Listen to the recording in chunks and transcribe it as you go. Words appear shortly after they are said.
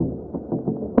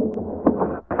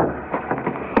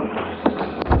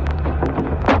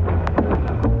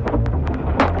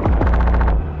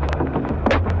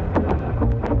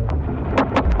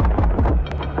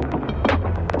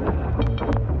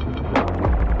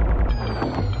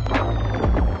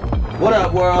What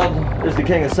up, world? It's the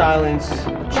King of Silence,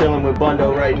 chilling with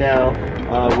Bundo right now.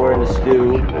 We're in the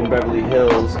stew in Beverly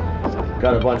Hills.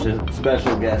 Got a bunch of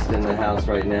special guests in the house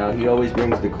right now. He always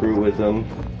brings the crew with him.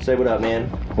 Say what up, man.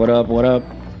 What up, what up?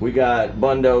 We got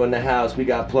Bundo in the house. We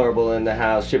got Plurable in the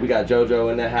house. Shit, we got JoJo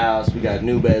in the house. We got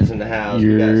Nubez in the house.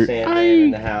 We got Sandman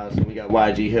in the house. And we got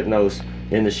YG Hypnos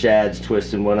in the shads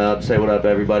twisting one up. Say what up,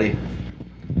 everybody.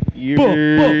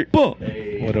 Hey.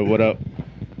 What up, what up?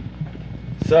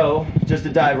 So, just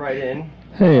to dive right in.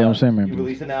 Hey, I'm Sandman. You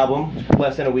released an album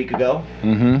less than a week ago.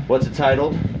 Mm-hmm. What's it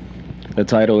titled? The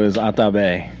title is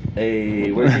Atabe.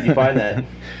 Hey, where did you find that?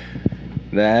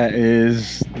 That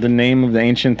is the name of the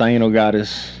ancient Taino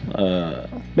goddess,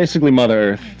 basically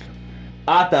Mother Earth.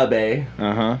 Atabe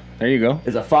There you go.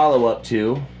 is a follow-up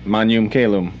to, Manium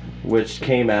Kalum, which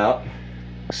came out.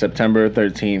 September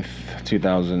 13th,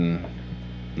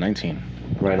 2019.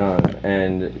 Right on.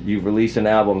 And you've released an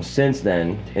album since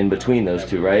then, in between those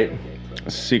two, right?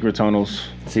 Secret Tunnels.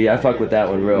 See, I fuck with that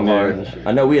one real hard.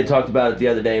 I know we had talked about it the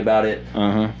other day about it.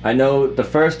 I know the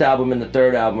first album and the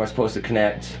third album are supposed to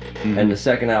connect, and the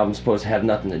second album's supposed to have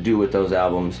nothing to do with those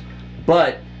albums.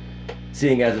 But,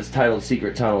 seeing as it's titled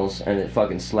Secret Tunnels and it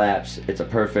fucking slaps, it's a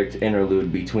perfect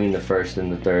interlude between the first and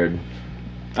the third.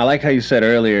 I like how you said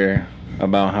earlier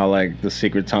about how like the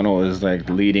Secret Tunnel is like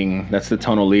leading, that's the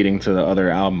tunnel leading to the other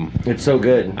album. It's so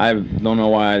good. I don't know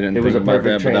why I didn't It was think a about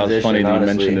that, perfect but that was funny that you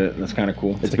transition, mentioned honestly. it. That's kind of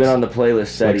cool. It's been on the playlist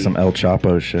It's like steady. some El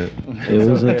Chapo shit. It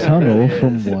was a tunnel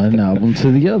from one album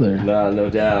to the other. No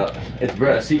doubt.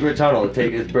 It's Secret Tunnel.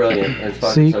 It's brilliant. It's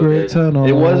fucking so Secret good. tunnel.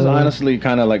 It was honestly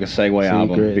kind of like a segue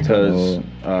album Secret because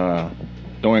tunnel.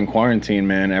 during quarantine,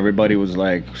 man, everybody was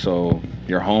like, so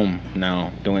you're home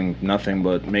now doing nothing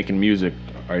but making music.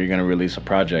 Are you going to release a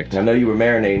project? I know you were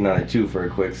marinating on it too for a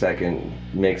quick second,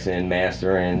 mixing,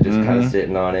 mastering, just kind of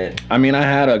sitting on it. I mean, I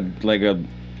had a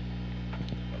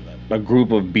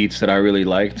group of beats that I really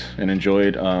liked and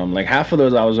enjoyed. Like half of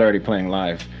those I was already playing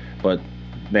live, but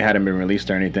they hadn't been released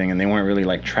or anything, and they weren't really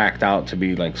like tracked out to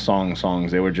be like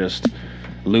songs. They were just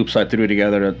loops I threw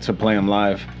together to play them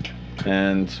live.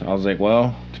 And I was like,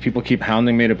 well, if people keep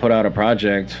hounding me to put out a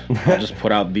project, I'll just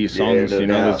put out these songs, no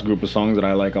doubt. this group of songs that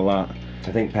I like a lot.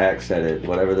 I think Pac said it,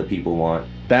 whatever the people want.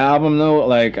 The album though,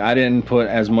 like I didn't put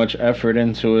as much effort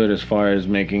into it as far as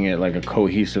making it like a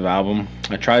cohesive album.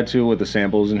 I tried to with the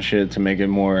samples and shit to make it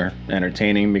more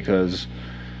entertaining because,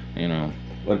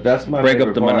 But that's my break up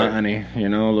favorite the part. monotony, a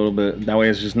little bit. That way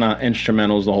it's just not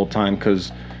instrumentals the whole time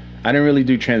because I didn't really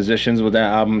do transitions with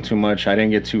that album too much. I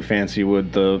didn't get too fancy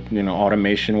with the,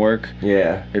 automation work.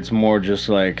 Yeah. It's more just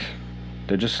like,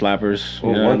 they're just slappers.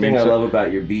 Well, you know what one thing I So- love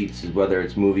about your beats is whether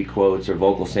it's movie quotes or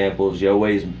vocal samples, you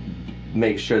always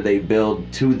make sure they build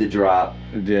to the drop.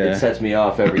 Yeah. It sets me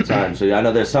off every time. So I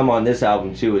know there's some on this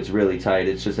album too. It's really tight.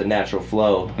 It's just a natural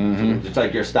flow. It's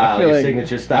like your style, your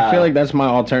signature style. I feel like that's my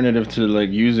alternative to like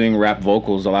using rap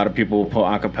vocals. A lot of people put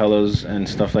acapellas and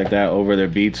stuff like that over their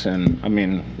beats, and I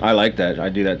mean, I like that. I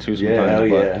do that too sometimes. Yeah, hell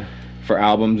but yeah. for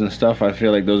albums and stuff, I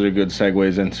feel like those are good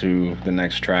segues into the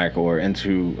next track or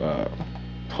into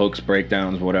hooks,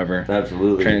 breakdowns, whatever.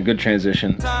 Absolutely. Good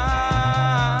transition.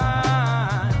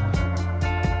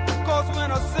 Cause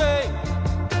when I say,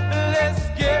 let's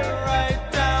get right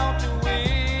down to it.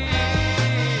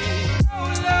 Oh,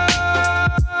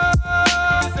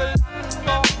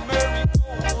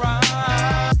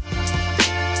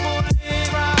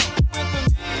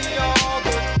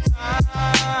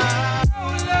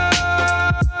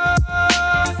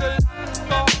 love is a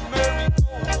long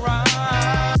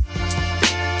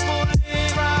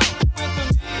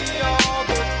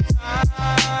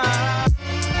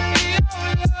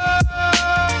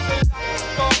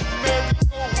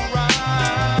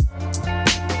merry-go-round.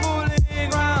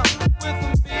 Fooling around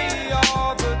with me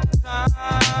all the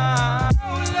time. Oh,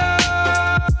 love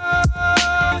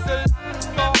is a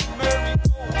long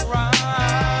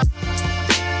merry-go-round.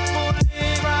 Fooling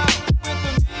around with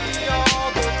me all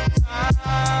the time.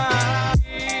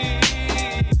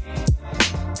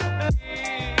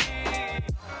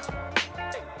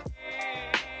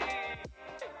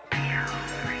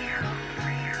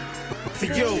 For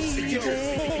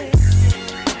you.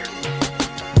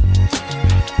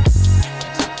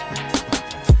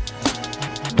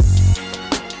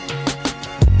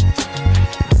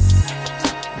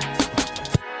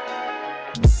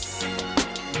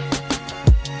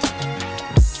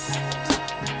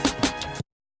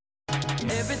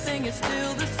 Everything is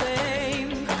still the same.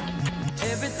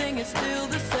 Everything is still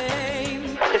the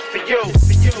same. It's for you,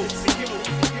 for you, for you.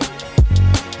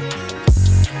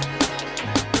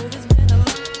 Though there's been a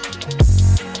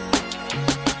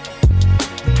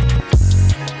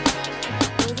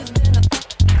though there's been a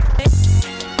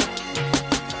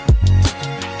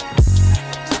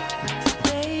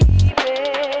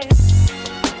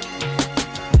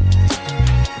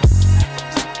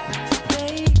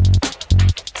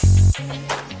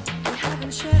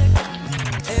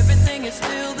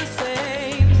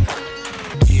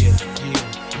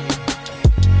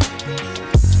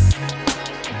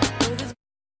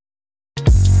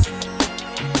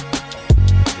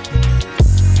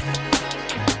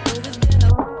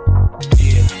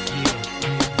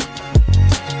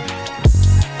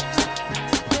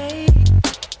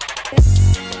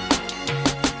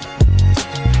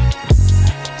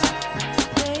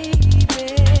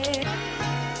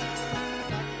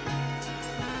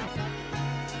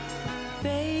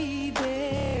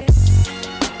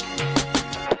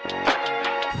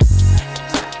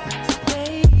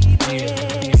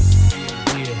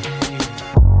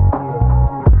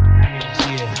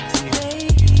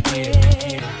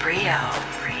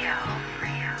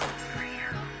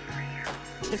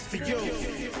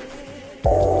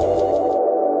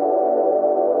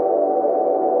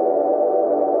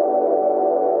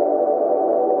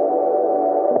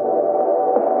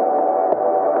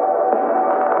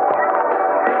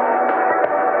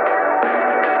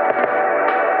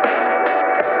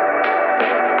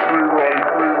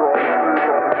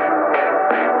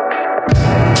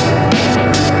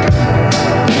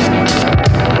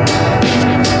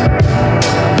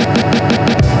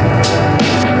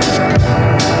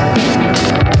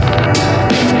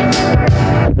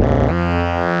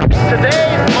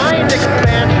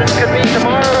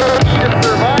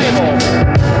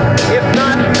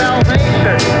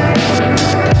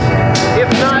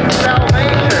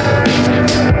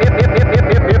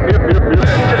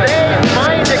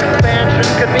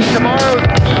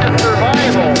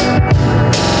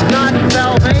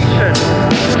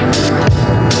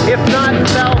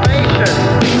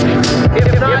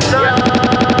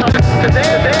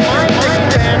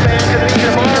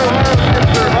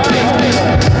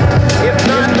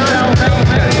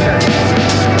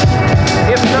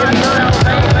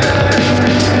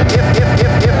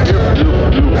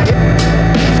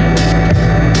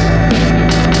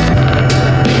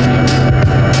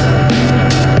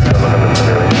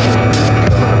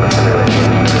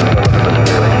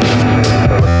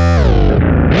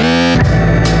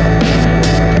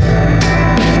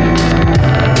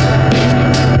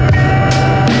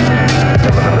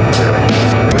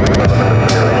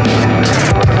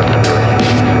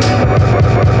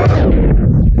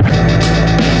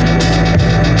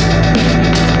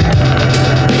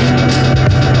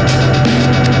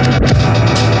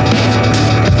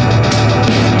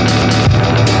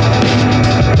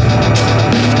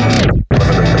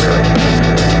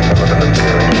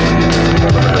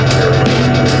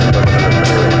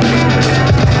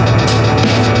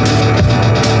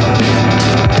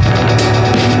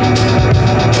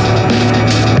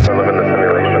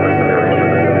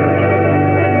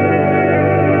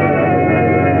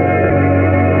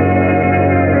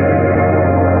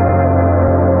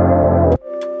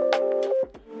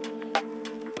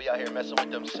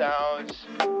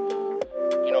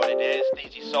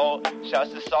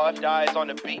Shouts to Soft Eyes on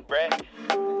the beat, bruh.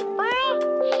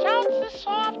 Bruh, shouts to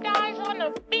Soft Eyes on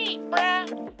the beat,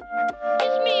 bruh.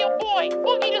 It's me, your boy,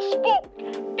 Boogie the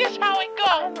Spook. This how it go.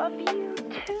 I love you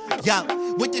too. Yo,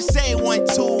 with the same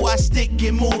 1-2, I stick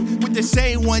and move. With the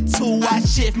same 1-2, I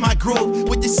shift my groove.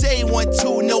 With the same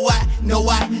 1-2, no I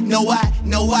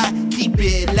keep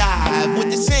it live.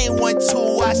 With the same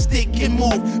 1-2, I stick and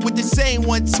move. With the same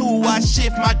 1-2, I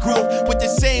shift my groove. With the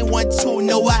same 1-2,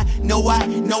 no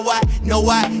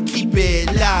I keep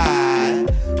it live.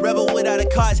 Rebel without a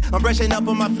cause, I'm brushing up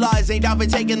on my flaws. Ain't down for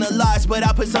taking a loss, but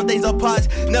I put some things on pause.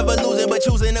 Never losing, but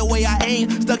choosing the way I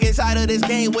aim. Stuck inside of this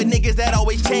game with niggas that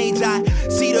always change. I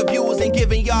see the views and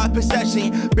giving y'all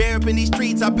perception. Bear up in these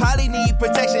streets, I probably need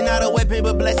protection. Not a weapon,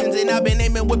 but blessings, and I've been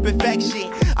aiming with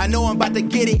perfection. I know I'm about to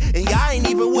get it, and y'all ain't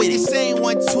even with it. Same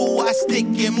 1-2, I stick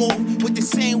and move. With the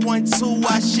same 1-2,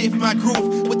 I shift my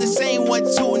groove. With the same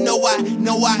 1-2, no I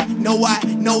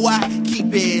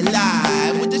keep it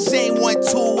live. With the same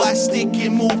 1-2, I stick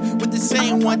and move. With the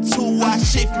same 1-2, I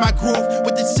shift my groove.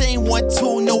 With the same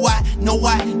 1-2, no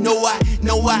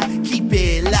I keep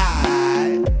it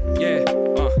live. Yeah,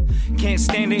 can't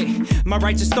stand it. My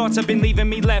righteous thoughts have been leaving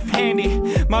me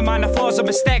left-handed. My mind of flaws have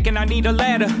been stacking, I need a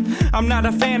ladder. I'm not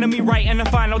a fan of me writing the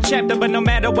final chapter, but no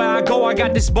matter where I go, I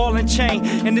got this ball and chain.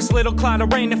 And this little cloud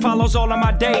of rain that follows all of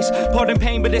my days. Pardon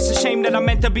pain, but it's a shame that I'm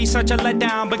meant to be such a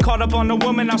letdown. Been caught up on a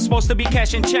woman, I'm supposed to be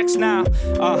cashing checks now.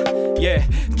 Yeah,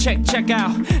 check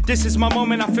out. This is my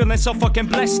moment, I'm feeling so fucking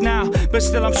blessed now. But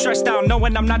still I'm stressed out,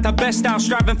 knowing I'm not the best out.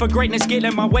 Striving for greatness, get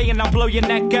in my way and I'll blow your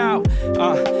neck out.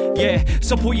 Yeah,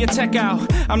 so pull your tech out.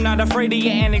 I'm not afraid of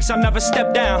your antics, I'll never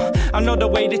step down. I know the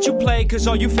way that you play, cause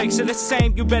all you fakes are the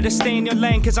same. You better stay in your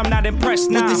lane, cause I'm not impressed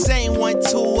now. With the same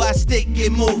 1-2, I stick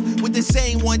and move. With the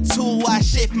same 1-2, I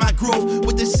shift my groove.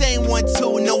 With the same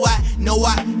 1-2, no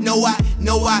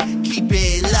I keep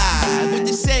it live. With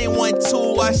the same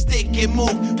 1-2, I stick and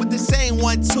move. With the same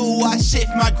 1-2, I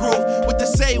shift my groove. With the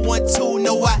same 1-2,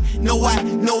 no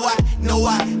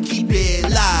I keep it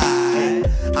live.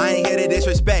 I ain't here to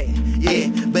disrespect, yeah,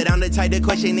 but I'm the type to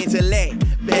question intellect,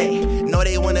 babe. Know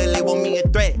they wanna label me a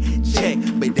threat, check,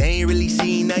 but they ain't really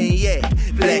seen nothing yet.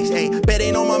 Flex, ayy,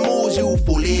 betting on my moves, you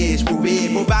foolish, prove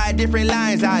it. Provide different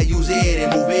lines, I use it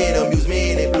and move it.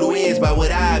 Amusement, influenced by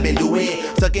what I've been doing.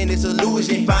 Stuck in this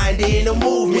illusion, finding a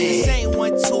movement. With the same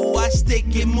 1-2, I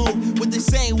stick and move. With the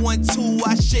same 1-2,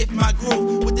 I shift my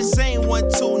groove. With the same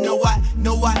 1-2, no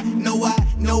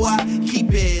I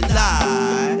keep it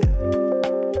live.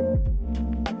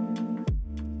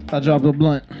 I dropped a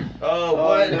blunt. Oh,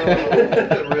 what?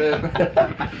 Rip.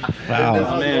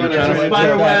 Wow. Man, trying to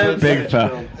spider web. Big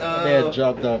foul. Man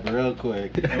dropped up real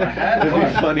quick. It'd be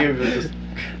funny if it just.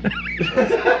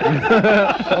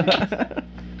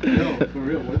 Yo, for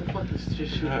real, where the fuck is this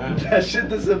shit? That shit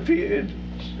disappeared.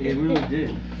 It really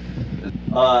did.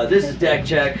 This is Deck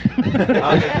Check.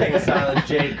 I'm the King of Silence,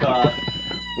 Jade Koff.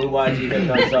 Blue YG has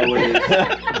done so with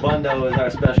Bundo is our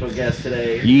special guest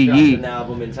today. Yee Dropped yee. an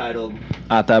album entitled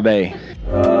Atabe.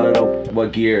 I don't know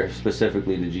what gear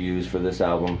specifically did you use for this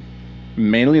album?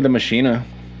 Mainly the Machina.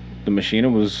 The Machina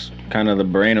was kind of the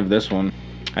brain of this one.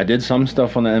 I did some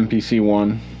stuff on the MPC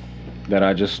one that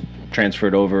I just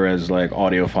transferred over as like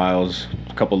audio files.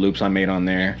 A couple loops I made on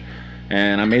there.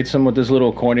 And I made some with this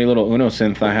little corny little Uno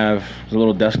synth I have. It's a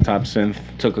little desktop synth.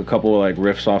 Took a couple like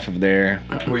riffs off of there.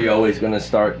 Were you always gonna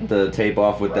start the tape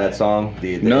off with that song?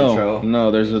 The intro? No,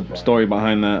 there's a story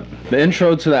behind that. The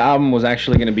intro to the album was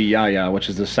actually gonna be Ya Ya, which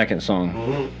is the second song.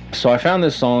 Mm-hmm. So I found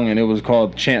this song and it was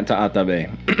called Chant to Atabe.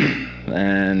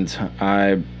 And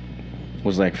I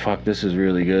was like, fuck, this is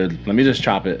really good. Let me just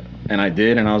chop it. And I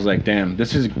did, and I was like, damn,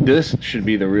 this should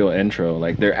be the real intro.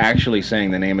 Like, they're actually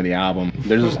saying the name of the album.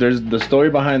 There's the story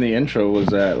behind the intro was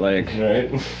that, like,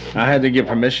 Right. I had to get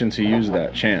permission to use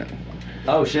that chant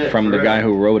Oh shit. from for the real? guy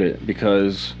who wrote it,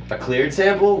 because A cleared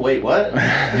sample? Wait, what?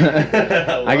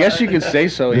 I guess you could say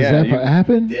so, Does yeah. that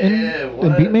happen Yeah, in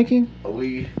what? beat making?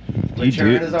 We. Do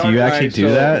you actually do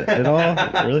so- that at all?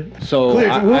 Really? So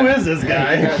Who is this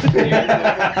guy?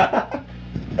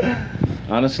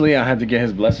 honestly, I had to get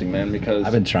his blessing, man, because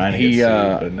I've been trying to get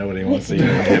sued, but nobody wants to even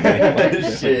give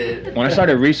me. Shit. when I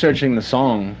started researching the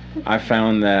song, I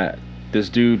found that this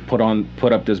dude put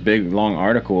up this big long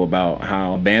article about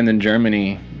how a band in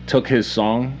Germany took his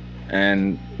song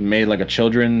and made like a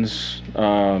children's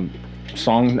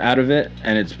song out of it,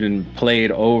 and it's been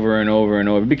played over and over and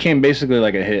over. It became basically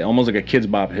like a hit, almost like a Kids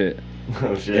Bop hit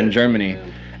Oh shit. in Germany.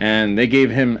 And they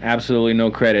gave him absolutely no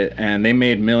credit, and they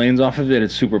made millions off of it.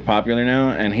 It's super popular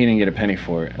now, and he didn't get a penny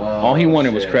for it. Oh, All he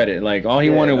wanted was shit. credit. Like, all he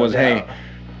Yeah, wanted no was, hey, doubt.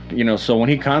 you know, so when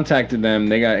he contacted them,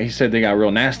 he said they got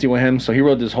real nasty with him. So he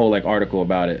wrote this whole like article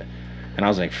about it, and I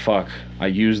was like, fuck, I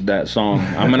used that song.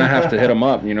 I'm gonna have to hit him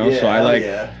up, you know. So I like.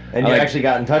 Yeah. And you actually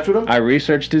got in touch with him? I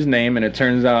researched his name, and it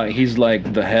turns out he's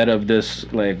like the head of this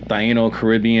like Taino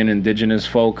Caribbean indigenous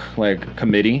folk like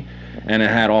committee, and it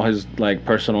had all his like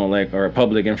personal like or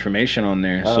public information on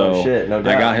there. Oh, so shit, no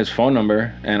doubt. I got his phone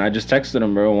number, and I just texted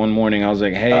him, bro. One morning I was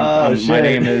like, hey, my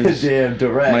name is Damn,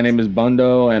 direct. my name is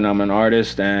Bundo, and I'm an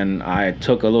artist, and I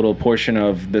took a little portion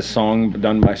of this song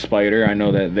done by Spider. I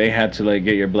know that they had to like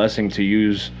get your blessing to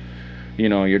use, you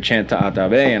know, your chant to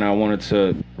Atabe, and I wanted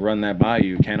to run that by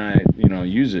you. Can I, you know,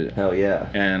 use it? Hell yeah.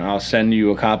 And I'll send you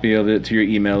a copy of it to your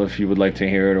email if you would like to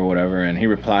hear it or whatever. And he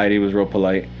replied, he was real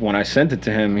polite. When I sent it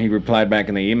to him, he replied back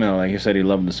in the email, like he said he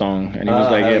loved the song. And he was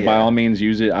like, yeah, by all means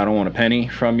use it. I don't want a penny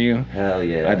from you. Hell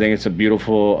yeah. I think it's a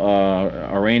beautiful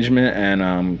arrangement,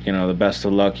 and you know, the best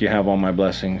of luck. You have all my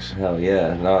blessings. Hell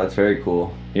yeah. No, that's very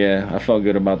cool. Yeah, I felt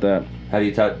good about that. Have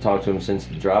you talked to him since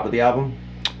the drop of the album?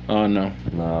 Oh, no.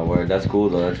 No, word. That's cool,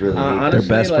 though. That's really neat. Honestly,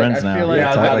 They're best friends now. Like, Yeah, I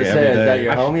was about to say, is that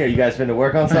your homie? Are you guys finna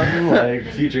work on something? Like,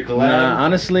 future collab? Nah,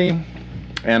 honestly,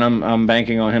 and I'm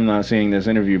banking on him not seeing this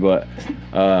interview, but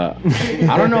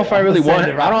I don't know if I really want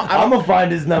him. I'm gonna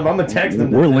find his number. I'm gonna text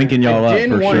him. We're linking y'all up I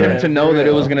didn't for want sure. him to know that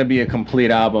it was gonna be a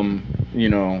complete album, you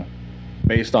know,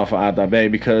 based off of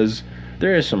Atabe, because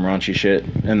there is some raunchy shit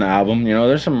in the album. You know,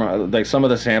 there's some like some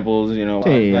of the samples. You know,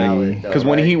 because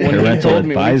when he told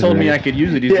me I could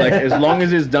use it, he's like, as long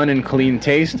as it's done in clean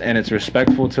taste and it's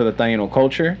respectful to the Taino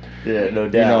culture. Yeah, no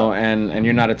doubt. You know, and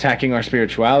you're not attacking our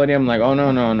spirituality. I'm like, oh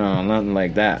no, nothing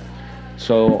like that.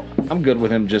 So I'm good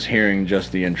with him just hearing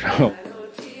just the intro.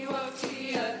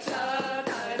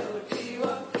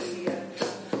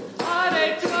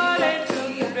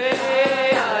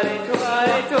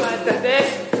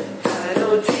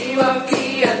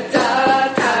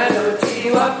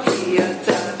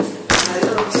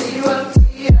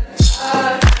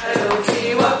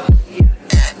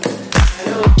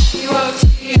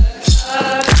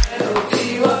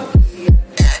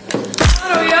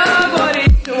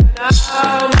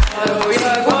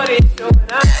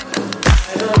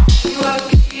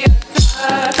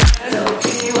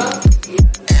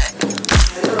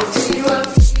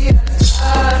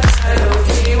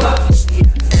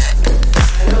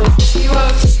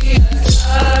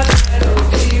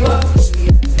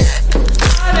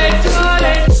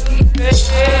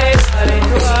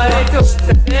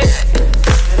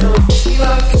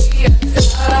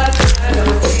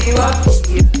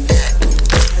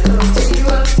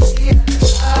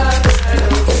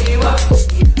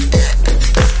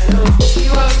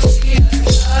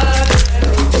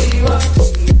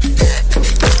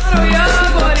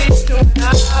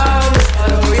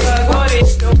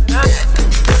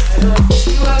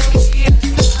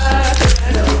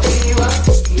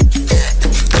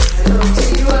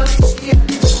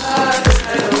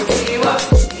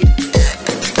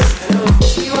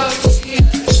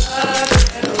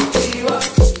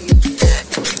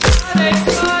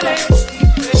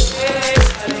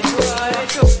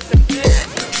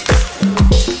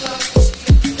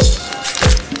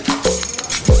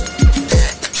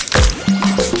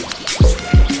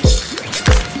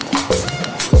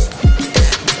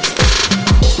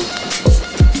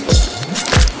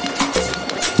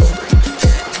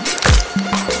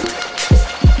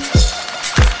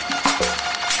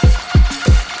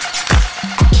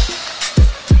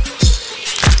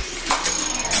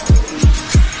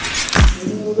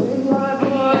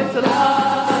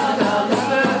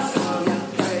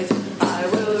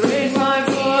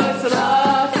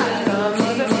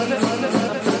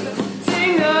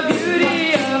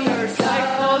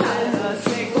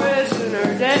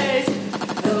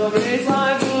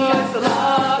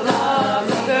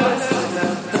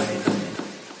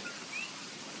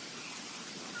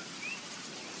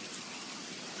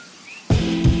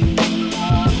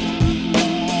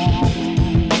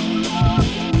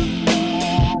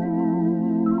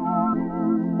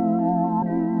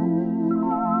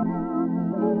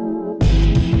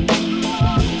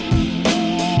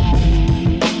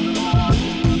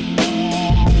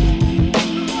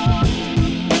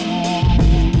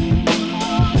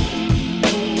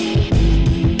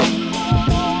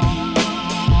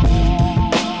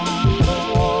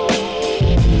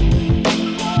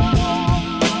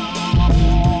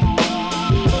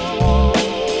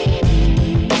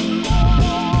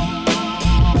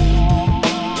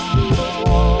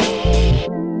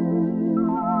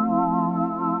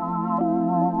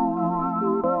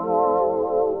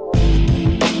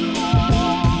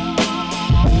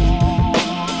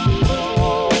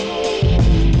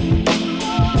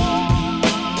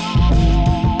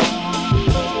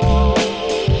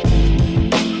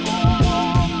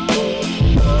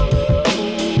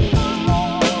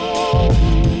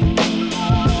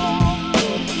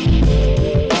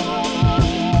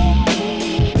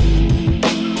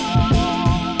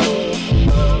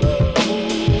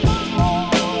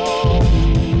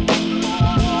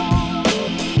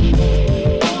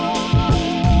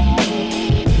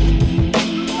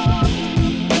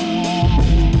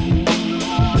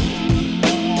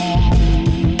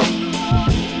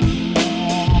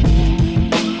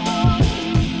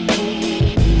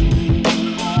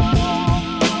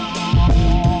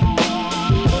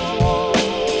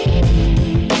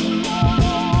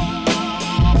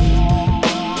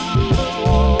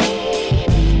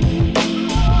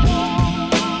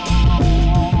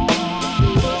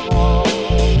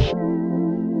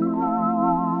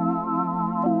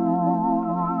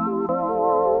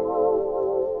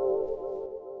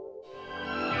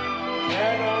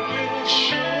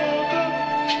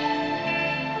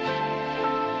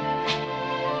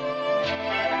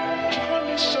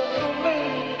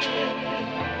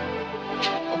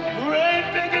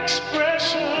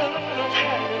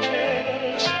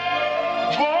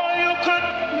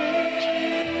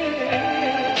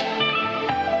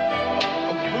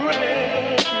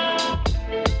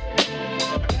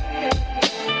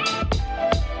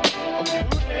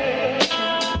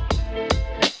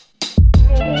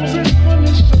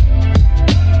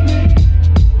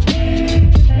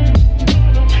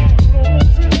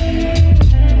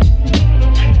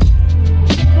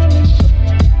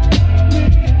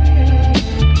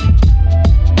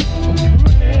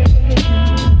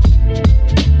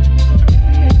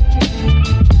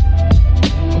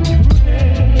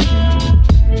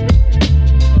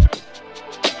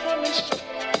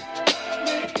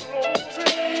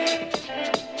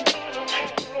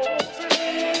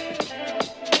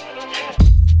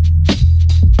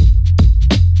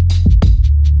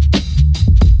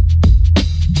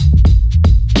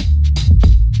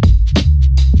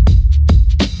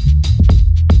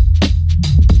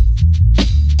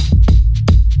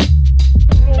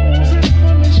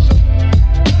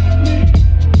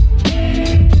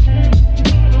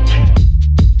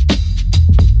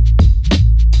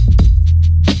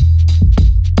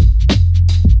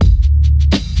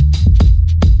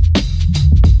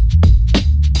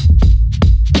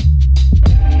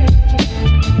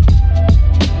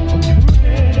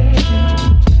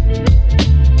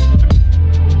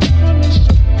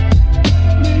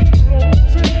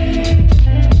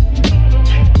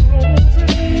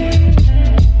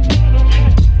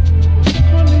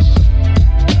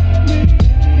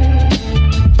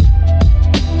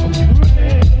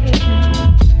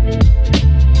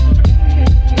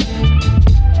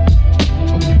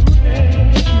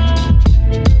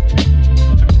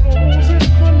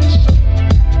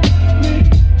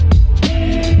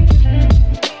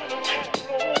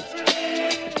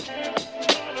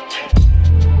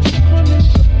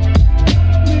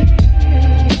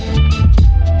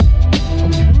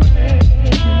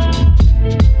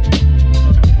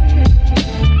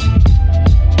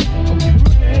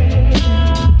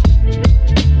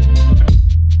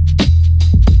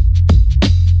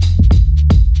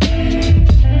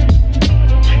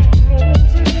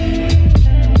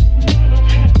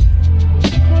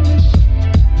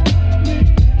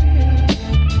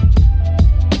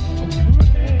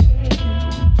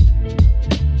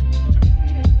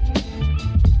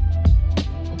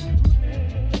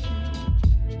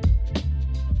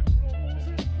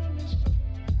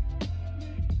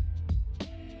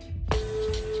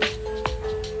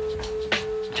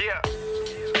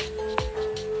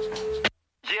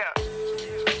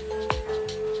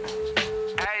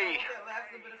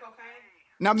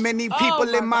 Not many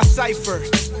people in my cipher.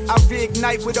 I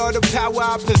reignite with all the power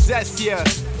I possess, yeah.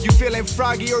 You feeling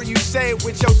froggy or you say it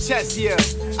with your chest, yeah.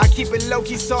 I keep it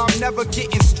low-key so I'm never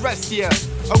getting stressed, yeah.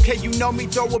 Okay, you know me,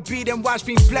 throw a beat and watch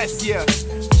me bless, yeah.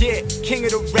 Yeah, king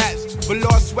of the raps.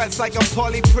 Velour sweats like a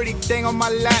Pauly, pretty thing on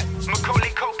my lap. Macaulay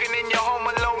Culkin in your home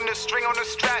alone, the string on the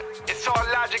strap. It's all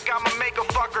logic, I'ma make a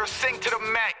fucker sing to the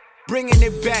Mac. Bringing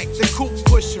it back, the coupe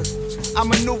pusher. I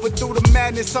maneuver through the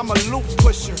madness, I'm a loop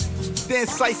pusher. Then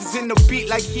slices in the beat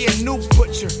like he a new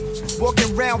butcher.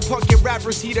 Walking around punkin'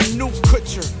 rappers, he the new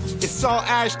kutcher. It's all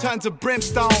ash, tons of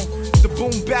brimstone. The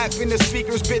boom bap in the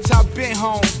speakers, bitch, I've been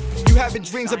home. You having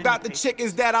dreams about the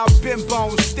chickens that I've been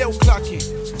boned, still clucking.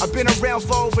 I've been around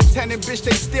for over 10 and bitch,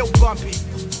 they still bumping.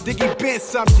 Think he been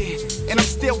something, and I'm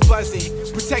still buzzing.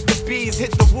 Protect the bees, hit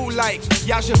the woo like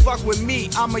y'all should fuck with me,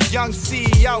 I'm a young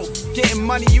CEO. Getting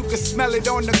money, you can smell it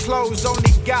on the clothes.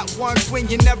 Only got one queen,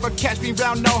 you never catch me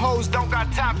round no hoes. Don't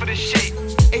got time for the shit.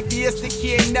 Atheistic,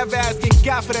 he ain't never asking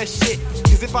God for that shit.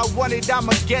 Cause if I want it,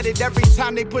 I'ma get it. Every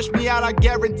time they push me out, I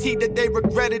guarantee that they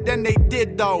regret it, and they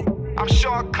did though. I'm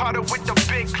Sean Carter with the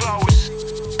big clothes.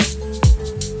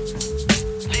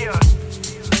 Yeah,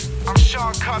 I'm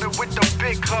Sean Carter with the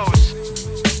big clothes.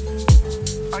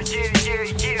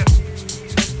 Yeah.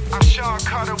 I'm Sean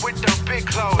Carter with the big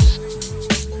clothes.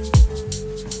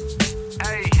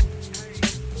 Hey.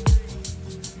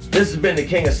 This has been the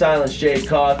King of Silence, Jade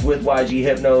Koth with YG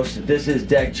Hypnos. This is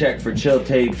Deck Check for Chill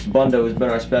Tapes. Bundo has been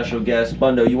our special guest.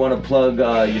 Bundo, you want to plug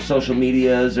your social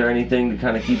medias or anything to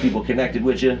kind of keep people connected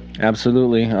with you?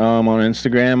 Absolutely. On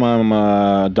Instagram, I'm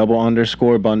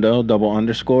 _Bundo,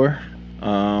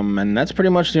 _. And that's pretty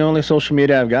much the only social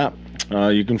media I've got.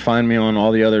 You can find me on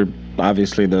all the other,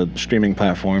 obviously, the streaming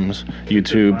platforms,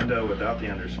 YouTube. Bundo without the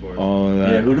underscore. All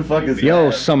that. Yeah, who the fuck is Yo,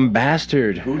 that? some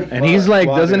bastard. Who the And he's like,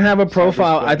 fuck? doesn't have a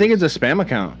profile. Cyberspace. I think it's a spam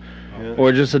account.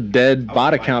 Or just a dead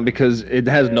bot account because it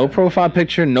has no profile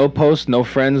picture, no posts, no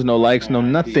friends, no likes, no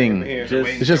nothing.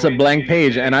 It's just a blank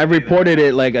page. And I've reported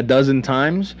it like a dozen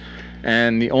times.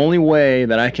 And the only way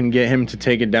that I can get him to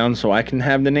take it down so I can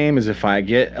have the name is if I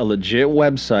get a legit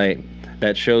website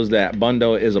that shows that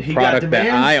Bundo is a product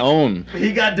that I own.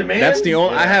 He got demands? That's the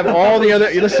only. I have all the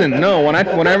other. Listen, no. When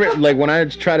I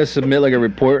try to submit like a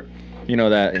report, you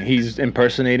know that he's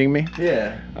impersonating me.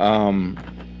 Yeah.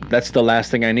 That's the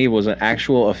last thing I need was an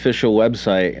actual official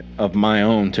website of my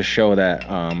own to show that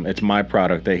it's my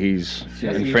product that he's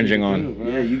infringing on.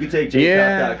 Yeah, you could take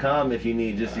jkoth.com if you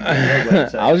need just to get your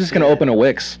website. I was just gonna open a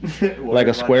Wix, like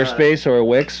a Squarespace or a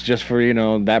Wix, just for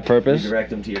that purpose. Direct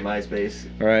them to your MySpace.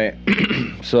 Right.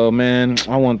 So man,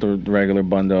 I want the regular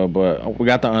Bundo, but we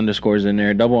got the underscores in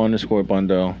there.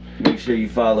 _Bundo. Make sure you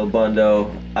follow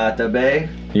Bundo Atabe.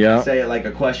 Yeah. Say it like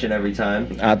a question every time.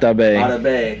 Atabe.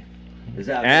 Atabe. It's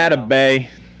out Attaboy.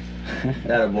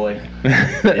 Attaboy.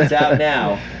 It's out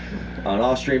now on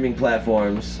all streaming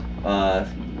platforms.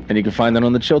 And you can find that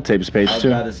on the Chill Tapes page I was too.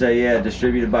 about to say, yeah,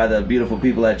 distributed by the beautiful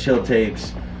people at Chill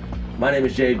Tapes. My name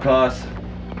is Jade Koth.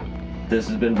 This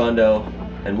has been Bundo,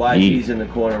 and YG's in the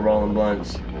corner rolling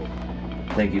blunts.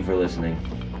 Thank you for listening.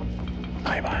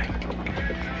 Bye.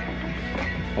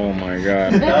 Oh my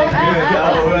God.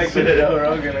 That was like the Joe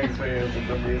Rogan experience with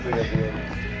the music at the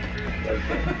end.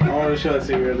 I want to show that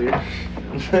to you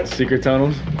earlier. Secret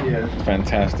tunnels? Yeah.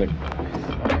 Fantastic.